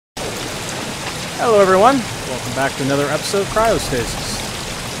Hello everyone, welcome back to another episode of Cryostasis.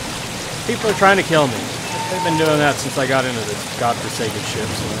 People are trying to kill me. They've been doing that since I got into this godforsaken ship,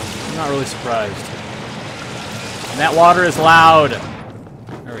 so I'm not really surprised. And that water is loud!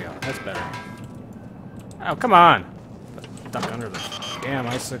 There we go, that's better. Oh, come on! Duck under the damn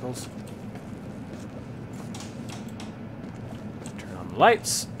icicles. Turn on the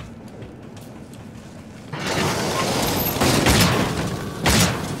lights.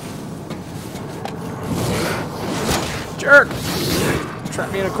 Jerk!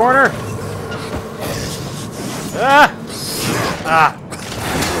 Trap me in a corner. Ah! Ah!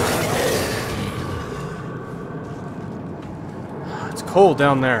 It's cold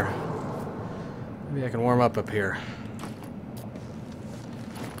down there. Maybe I can warm up here.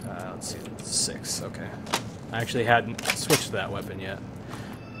 Let's see. 6. Okay. I actually hadn't switched to that weapon yet.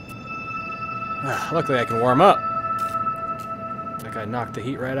 Luckily I can warm up. That guy knocked the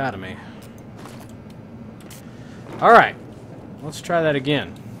heat right out of me. Alright, let's try that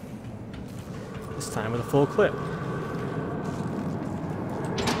again. This time with a full clip.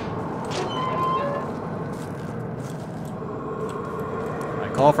 I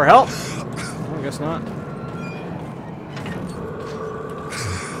call for help? Oh, I guess not.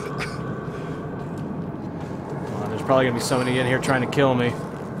 Oh, there's probably going to be somebody in here trying to kill me.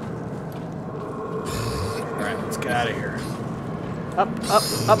 Alright, let's get out of here.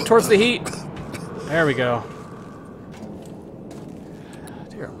 Up towards the heat. There we go.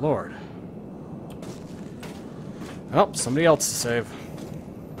 Dear Lord. Oh, somebody else to save.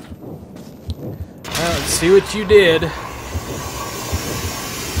 Let's see what you did.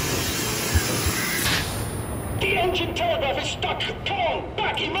 The engine telegraph is stuck. Come on,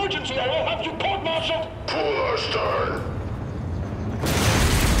 back! Emergency, or I'll have you court-martialed. Pull our stern.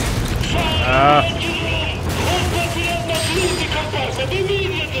 Leave the compartment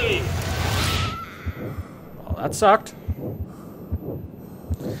immediately. Well, that sucked.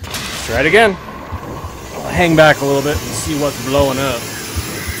 Let's try it again. I'll hang back a little bit and see what's blowing up.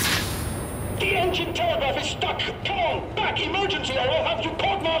 The engine telegraph is stuck. Come on, back! Emergency, or I'll have you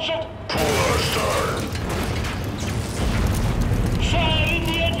court-martialed. Pull our stern. Fire in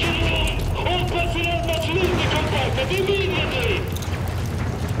the engine room. All personnel must leave the compartment immediately.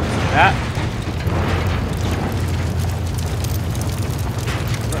 That.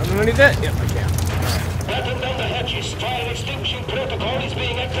 Underneath it? Yep, I can. Batten down the hatches. Fire extinction protocol is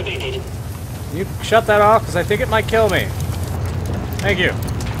being activated. You shut that off, because I think it might kill me. Thank you.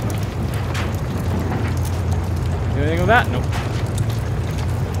 Do anything with that? Nope.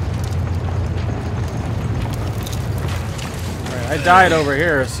 Alright, I died over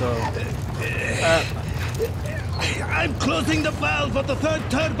here, so... I'm closing the valve of the third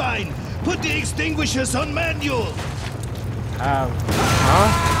turbine. Put the extinguishers on manual. Huh?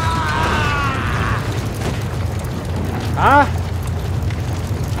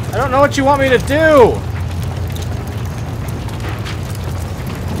 I don't know what you want me to do!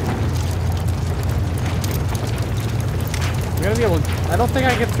 I'm gonna be able to... I don't think I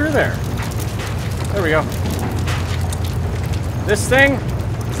can get through there. There we go. This thing?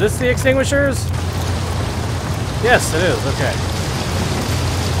 Is this the extinguishers? Yes, it is. Okay.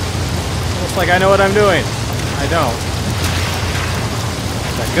 Looks like I know what I'm doing. I don't.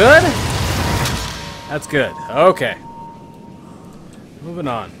 Is that good? That's good. Okay. Moving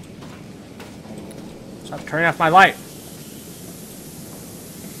on. Stop turning off my light.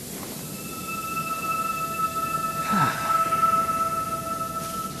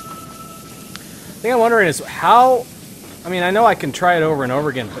 The thing I'm wondering is how... I mean, I know I can try it over and over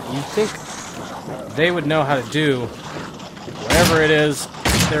again, but you think they would know how to do whatever it is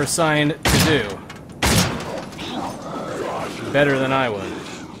they're assigned to do better than I would.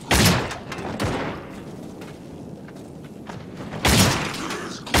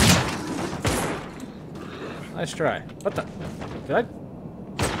 Nice try. What the? Did I?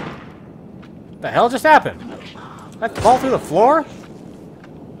 The hell just happened? Did I fall through the floor? I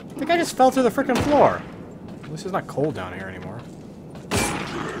think I just fell through the freaking floor. At least it's not cold down here anymore.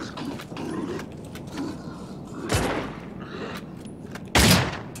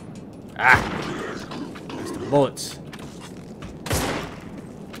 Ah! Just the bullets.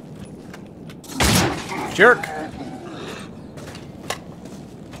 Jerk!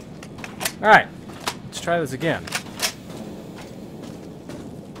 Alright. Let's try this again.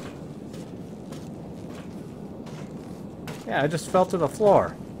 Yeah, I just fell to the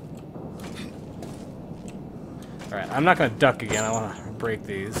floor. Alright, I'm not gonna duck again. I wanna break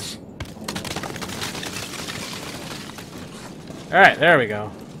these. Alright, there we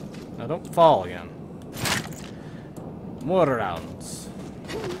go. Now don't fall again. More rounds.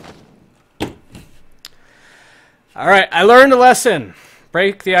 Alright, I learned a lesson.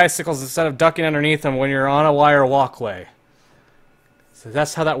 Break the icicles instead of ducking underneath them when you're on a wire walkway. So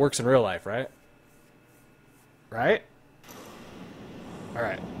that's how that works in real life, right? Right?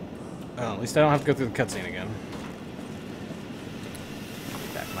 Alright. Oh, at least I don't have to go through the cutscene again.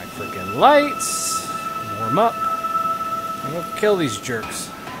 Back my freaking lights. Warm up. I'm gonna kill these jerks.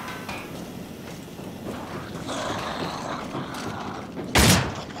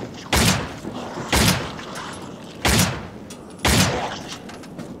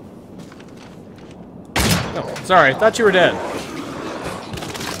 Oh, sorry, thought you were dead.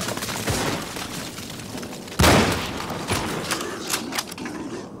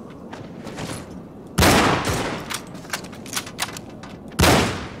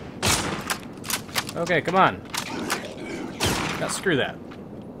 Okay, come on. Now screw that.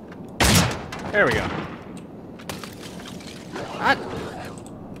 There we go. Ah!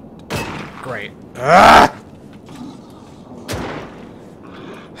 Great. Ah!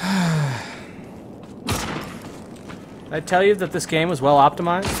 Did I tell you that this game was well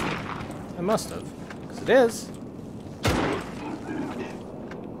optimized? I must have, because it is.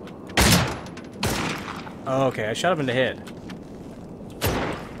 Oh, okay, I shot him in the head.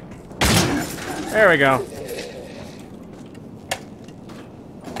 There we go.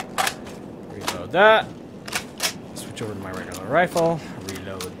 Reload that. Switch over to my regular rifle.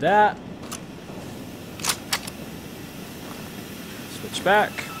 Reload that. Switch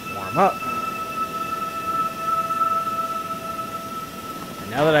back. Warm up.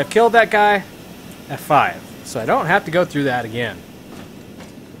 And now that I've killed that guy, F5. So I don't have to go through that again.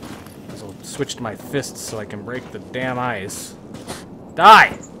 I'll switch to my fists so I can break the damn ice.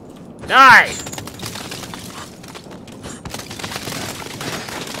 Die! Die!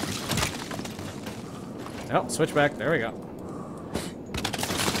 Oh, switch back. There we go.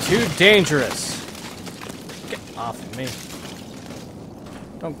 Too dangerous. Get off of me.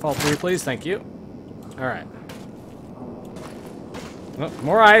 Don't fall through, please. Thank you. Alright. Oh,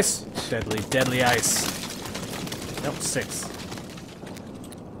 more ice. Deadly, deadly ice. Nope, 6.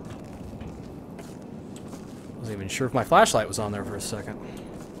 Wasn't even sure if my flashlight was on there for a second.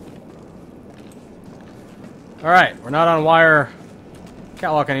 Alright, we're not on wire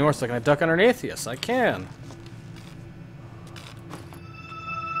catwalk anymore, so can I duck underneath? Yes, I can.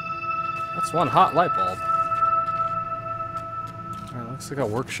 That's one hot light bulb. Alright, looks like a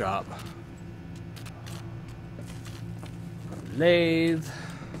workshop. Lathe.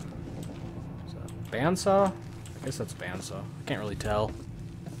 Is that a bandsaw? I guess that's a bandsaw. I can't really tell.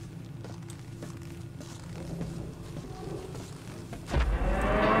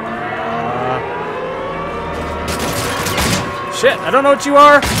 Shit, I don't know what you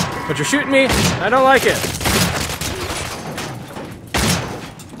are, but you're shooting me. I don't like it.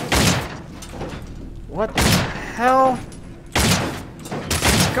 What the hell?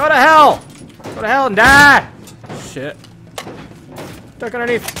 Go to hell! Go to hell and die! Shit. Duck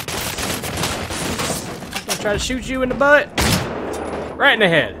underneath. I'll try to shoot you in the butt. Right in the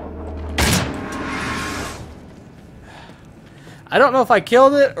head. I don't know if I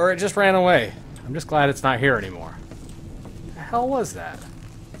killed it or it just ran away. I'm just glad it's not here anymore. What the hell was that?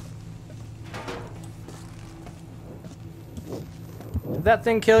 Did that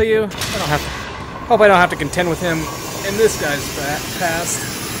thing kill you? I don't have to. Hope I don't have to contend with him in this guy's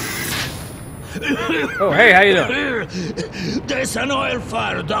past. Oh, hey, how you doing? There's an oil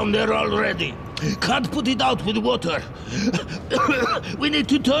fire down there already. Can't put it out with water. We need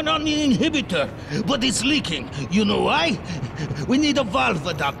to turn on the inhibitor, but it's leaking. You know why? We need a valve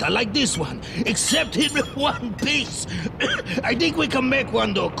adapter like this one, except in one piece. I think we can make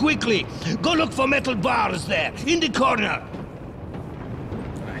one though, quickly. Go look for metal bars there, in the corner.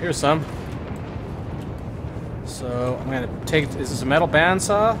 Here's some. So, I'm gonna take, is this a metal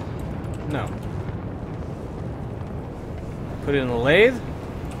bandsaw? No. Put it in the lathe?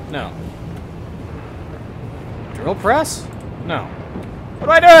 No. Drill press? No. What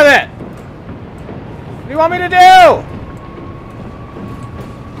do I do with it? What do you want me to do?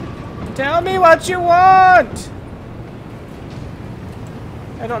 Tell me what you want!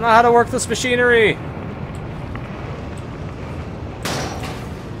 I don't know how to work this machinery.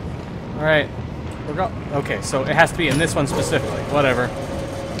 Alright. We're go- okay, so it has to be in this one specifically. Whatever.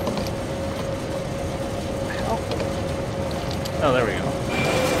 Oh, there we go.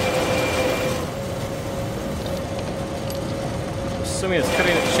 Assuming it's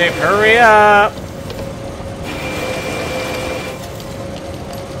cutting its shape. Hurry up!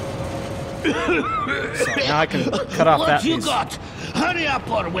 So now I can cut off that piece. What you got? Hurry up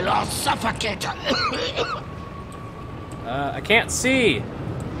or we'll all suffocate. I can't see.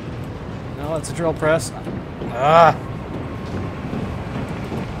 No, it's a drill press. Ah.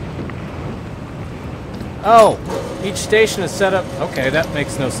 Oh, each station is set up. Okay, that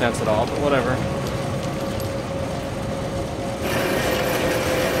makes no sense at all, but whatever.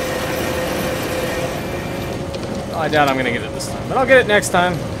 Oh, I doubt I'm gonna get it this time, but I'll get it next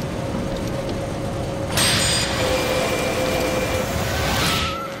time.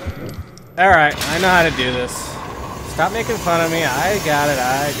 Alright, I know how to do this. Stop making fun of me. I got it,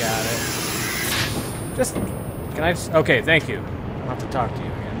 I got it. Just, can I just, okay, thank you. I'll have to talk to you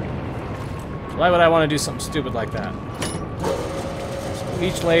again. Why would I want to do something stupid like that? So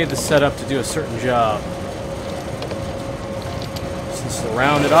each lathe is set up to do a certain job. So this is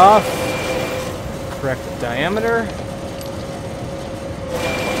round it off. Correct the diameter.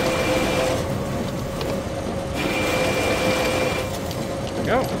 There we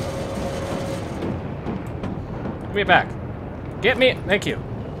go. Give me it back. Get me. Thank you.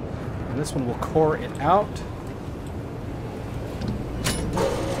 And this one will core it out.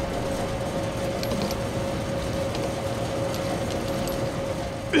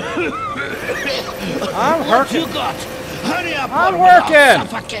 I'm What working. you got? Hurry up! I'm or we'll working.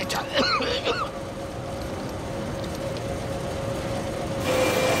 suffocate.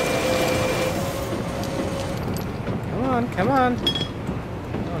 Come on, come on. I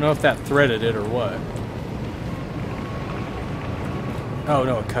don't know if that threaded it or what. Oh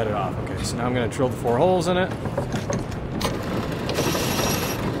no, it cut it off. Okay, so now I'm gonna drill the 4 holes in it.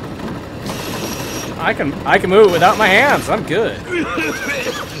 I can move it without my hands. I'm good.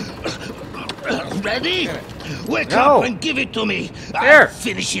 Ready? Wake No. up and give it to me. Here. I'll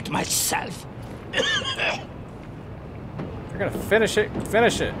finish it myself. You're gonna finish it.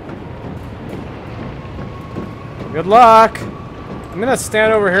 Finish it. Good luck. I'm gonna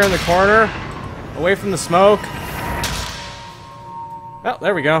stand over here in the corner, away from the smoke. Oh,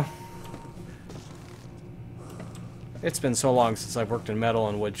 there we go. It's been so long since I've worked in metal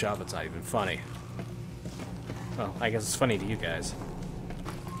and wood shop, it's not even funny. Well, I guess it's funny to you guys.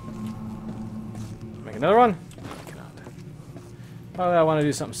 Make another one? I cannot. Why would I want to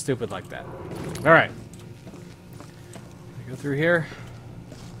do something stupid like that? Alright. Go through here.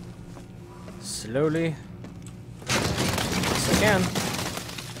 Slowly. Yes, I can.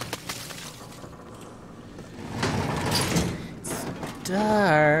 It's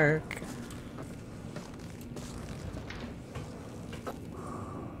dark.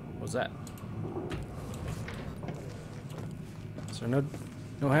 What was that? Is there no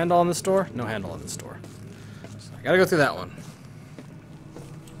handle on this door? No handle on this door. So I gotta go through that one.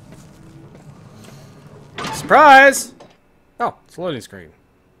 Surprise! Oh, it's a loading screen.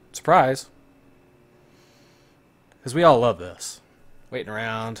 Surprise. Because we all love this. Waiting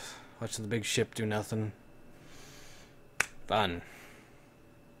around, watching the big ship do nothing. Fun.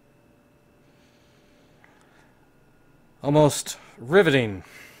 Almost riveting.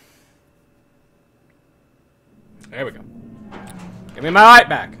 There we go. Give me my light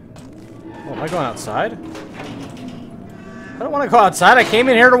back. Oh, am I going outside? I don't want to go outside. I came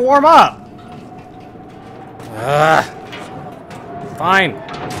in here to warm up. Fine.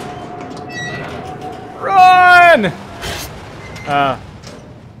 Run!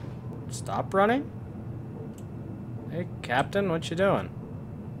 Stop running? Hey, Captain, what you doing?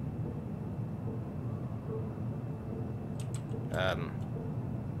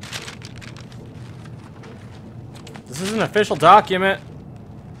 This is an official document.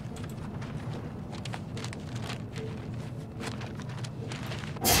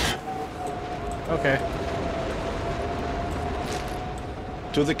 Okay.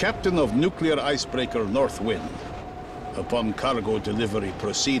 To the captain of nuclear icebreaker Northwind. Upon cargo delivery,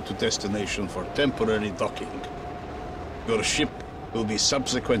 proceed to destination for temporary docking. Your ship will be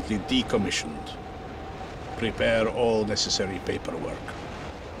subsequently decommissioned. Prepare all necessary paperwork.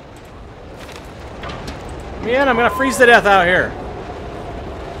 Man, I'm gonna freeze to death out here.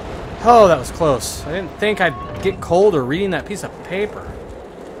 Oh, that was close. I didn't think I'd get cold or reading that piece of paper.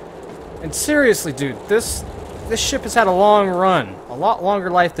 And seriously, dude, this ship has had a long run. A lot longer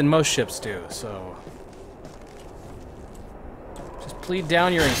life than most ships do, so... just plead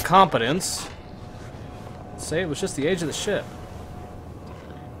down your incompetence. Say it was just the age of the ship.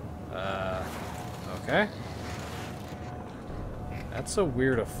 Okay. That's a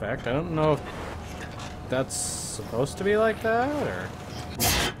weird effect. I don't know if that's supposed to be like that, or...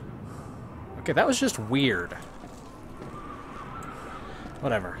 okay, that was just weird.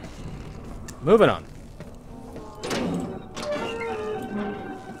 Whatever. Moving on.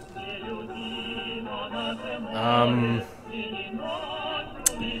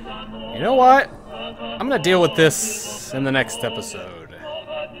 You know what? I'm gonna deal with this in the next episode.